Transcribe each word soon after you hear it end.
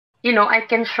I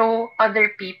can show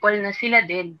other people na sila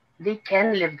din, they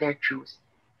can live their truth.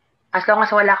 As long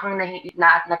as wala kang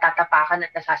natatapakan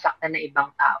at nasasaktan na ibang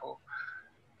tao.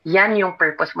 Yan yung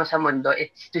purpose mo sa mundo.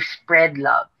 It's to spread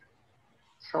love.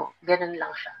 So, ganun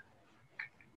lang siya.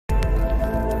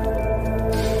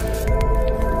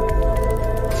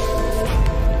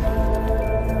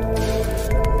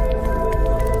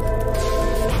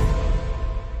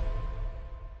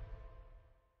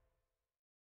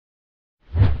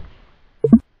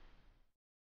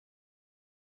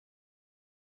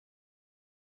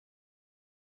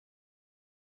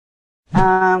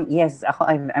 Yes,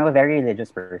 I'm a very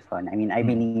religious person. I mean, I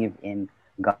believe in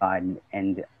God,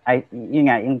 and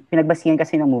yun nga, yung pinagbasihan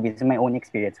kasi ng movies, my own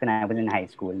experience when I was in high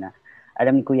school na,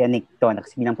 alam ni Kuya Nick to,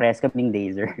 kasi bilang press kaming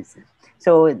dazers.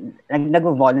 So,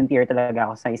 nag-volunteer talaga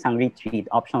ako sa isang retreat,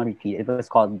 optional retreat. It was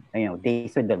called,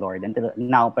 Days with the Lord. Until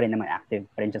now pa rin naman active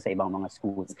pa rin siya sa ibang mga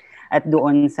schools. At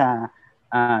doon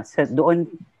doon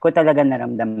ko talaga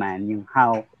naramdaman yung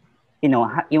how,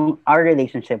 yung our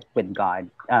relationship with God,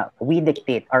 we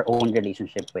dictate our own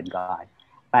relationship with God.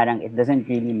 Parang it doesn't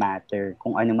really matter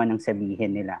kung ano man ang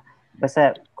sabihin nila.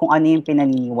 Basta kung ano yung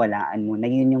pinaniniwalaan mo na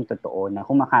yun yung totoo, na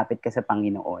kumakapit ka sa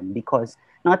Panginoon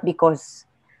not because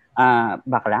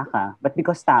bakla ka, but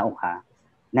because tao ka,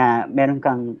 na meron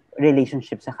kang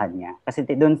relationship sa Kanya. Kasi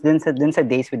dun sa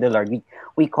Days with the Lord,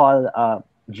 we call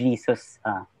Jesus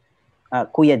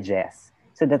Kuya Jess.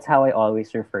 So that's how I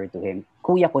always refer to him.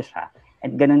 Kuya ko siya.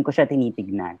 At ganun ko siya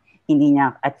tinitignan.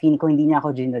 At feeling ko hindi niya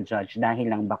ako ginajudge dahil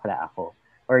lang bakla ako.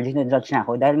 Or ginajudge niya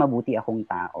ako dahil mabuti akong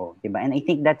tao. Diba? And I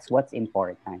think that's what's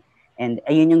important. And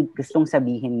ayun yung gustong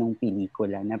sabihin ng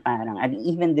pelikula na parang, and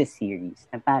even this series,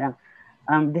 na parang,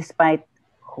 despite,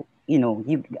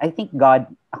 I think God,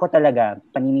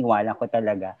 paniniwala ko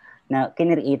talaga, na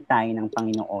kinreate tayo ng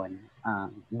Panginoon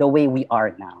the way we are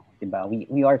now. Diba?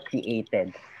 We are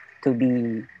created to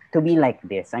be like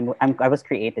this. I was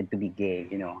created to be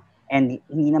gay, And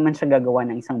hindi naman siya gagawa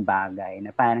ng isang bagay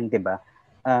na parang, 'di ba?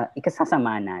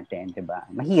 Ikasasama natin, 'di ba?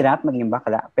 Mahirap maging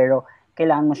bakla, pero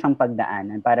kailangan mo siyang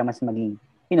pagdaanan para mas maging,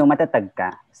 matatag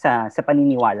ka sa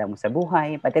paniniwala mo sa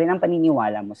buhay, pati rin ang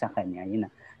paniniwala mo sa kanya,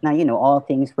 na all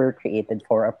things were created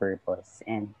for a purpose.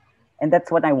 And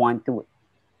that's what I want to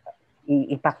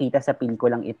ipakita sa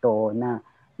pelikulang ito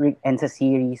and sa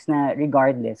series na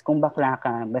regardless kung bakla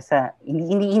ka, basta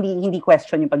hindi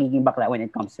question yung pagiging bakla when it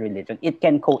comes to religion. It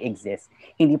can coexist.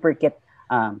 Hindi porket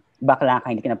bakla ka,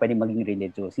 hindi ka na pwedeng maging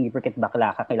religious. Hindi porket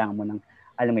bakla ka, kailangan mo ng,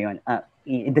 alam mo yun,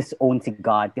 disown si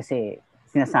God kasi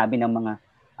sinasabi ng mga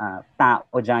tao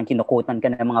dyan, kinukutan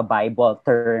ka ng mga Bible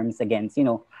terms against,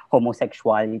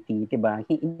 homosexuality, diba?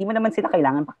 Hindi mo naman sila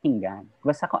kailangan pakinggan.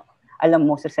 Basta alam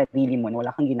mo sa sarili mo na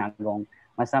wala kang ginagawang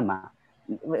masama,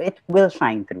 it will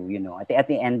shine through, at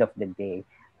the end of the day.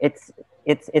 It's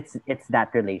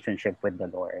that relationship with the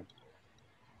Lord.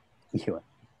 Yun.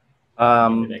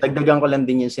 Dagdagan ko lang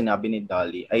din yung sinabi ni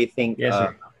Dolly. I think yes,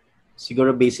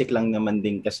 siguro basic lang naman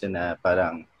din kasi na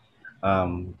parang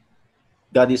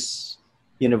God is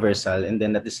universal, and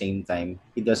then at the same time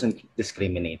He doesn't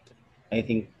discriminate. I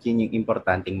think yun yung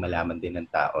importanteng malaman din ng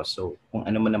tao. So kung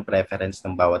ano man ang preference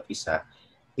ng bawat isa,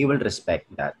 He will respect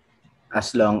that.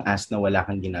 As long as na wala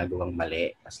kang ginagawang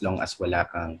mali, as long as wala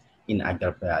kang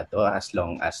inagrabyado, as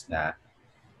long as na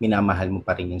minamahal mo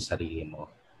pa rin yung sarili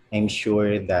mo, I'm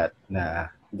sure that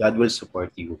na God will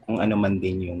support you kung ano man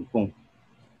din yung kung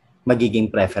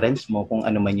magiging preference mo, kung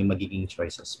ano man yung magiging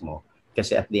choices mo.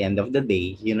 Kasi at the end of the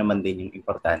day, yun naman din yung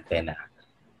importante na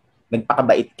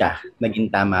nagpakabait ka, naging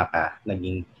tama ka,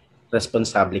 naging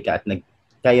responsable ka, at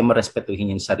kaya mo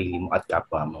respetuhin yung sarili mo at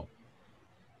kapwa mo.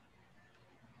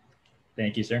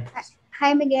 Thank you, sir.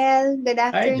 Hi, Miguel. Good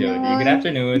afternoon. Hi, Jodi. Good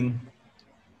afternoon.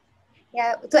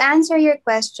 Yeah, to answer your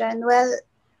question, well,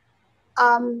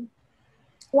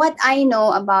 what I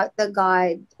know about the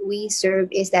God we serve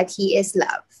is that He is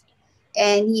love.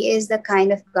 And He is the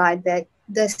kind of God that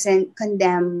doesn't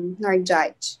condemn nor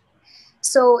judge.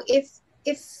 So if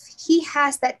He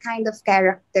has that kind of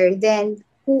character, then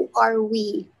who are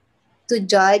we to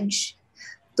judge,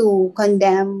 to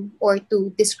condemn, or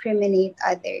to discriminate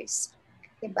others?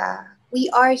 Diba? We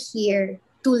are here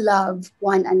to love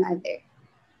one another.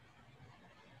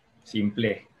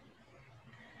 Simple.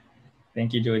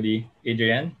 Thank you, Jodi.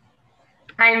 Adrian?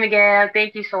 Hi, Miguel.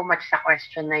 Thank you so much sa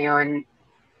question na yon.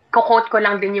 Quote ko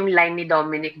lang din yung line ni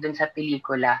Dominic dun sa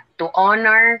pelikula. To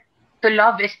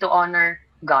love is to honor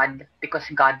God because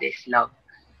God is love.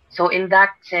 So in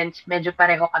that sense, medyo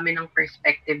pareho kami ng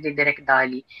perspective ni Derick,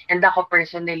 Dolly. And ako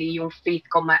personally, yung faith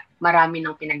ko, marami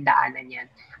ng pinagdaanan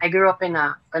yan. I grew up in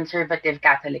a conservative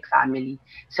Catholic family.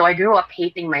 So I grew up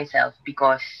hating myself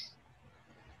because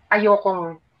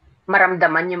ayokong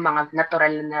maramdaman yung mga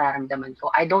natural na nararamdaman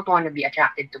ko. I don't want to be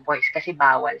attracted to boys kasi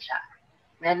bawal siya.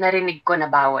 Narinig ko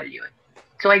na bawal yun.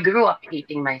 So I grew up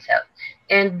hating myself.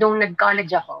 And nung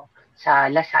nag-college ako sa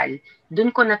Lasal, dun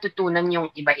ko natutunan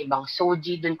yung iba-ibang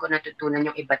soji, dun ko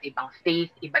natutunan yung iba't ibang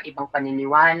faith, iba't ibang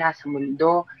paniniwala sa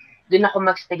mundo. Dun ako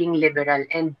naging liberal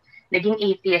and naging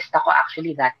atheist ako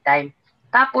actually that time.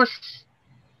 Tapos,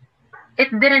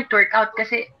 it didn't work out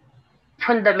kasi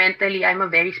fundamentally, I'm a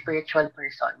very spiritual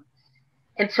person.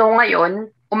 And so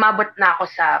ngayon, umabot na ako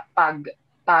sa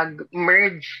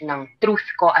pag-merge ng truth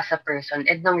ko as a person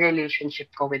and ng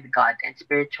relationship ko with God and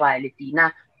spirituality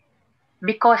na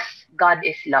because God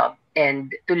is love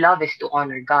and to love is to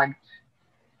honor God,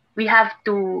 we have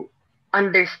to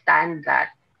understand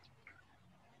that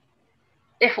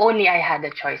if only I had a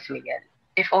choice, Miguel.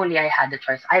 If only I had a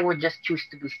choice, I would just choose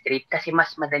to be straight kasi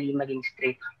mas madali maging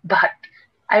straight. But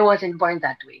I wasn't born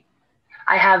that way.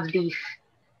 I have these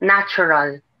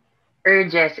natural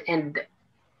urges and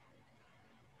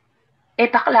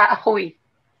bakla ako eh.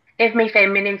 May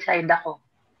feminine side ako.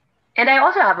 And I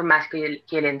also have a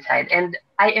masculine side and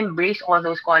I embrace all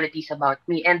those qualities about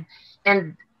me and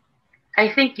I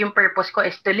think yung purpose ko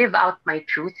is to live out my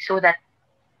truth so that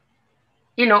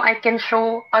I can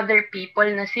show other people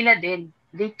na sila din,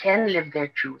 they can live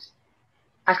their truth.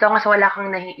 As long as wala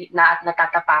kang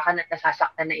natatapakan at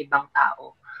nasasaktan na ibang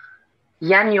tao.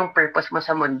 Yan yung purpose mo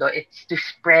sa mundo. It's to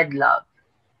spread love.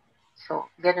 So,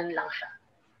 ganun lang siya.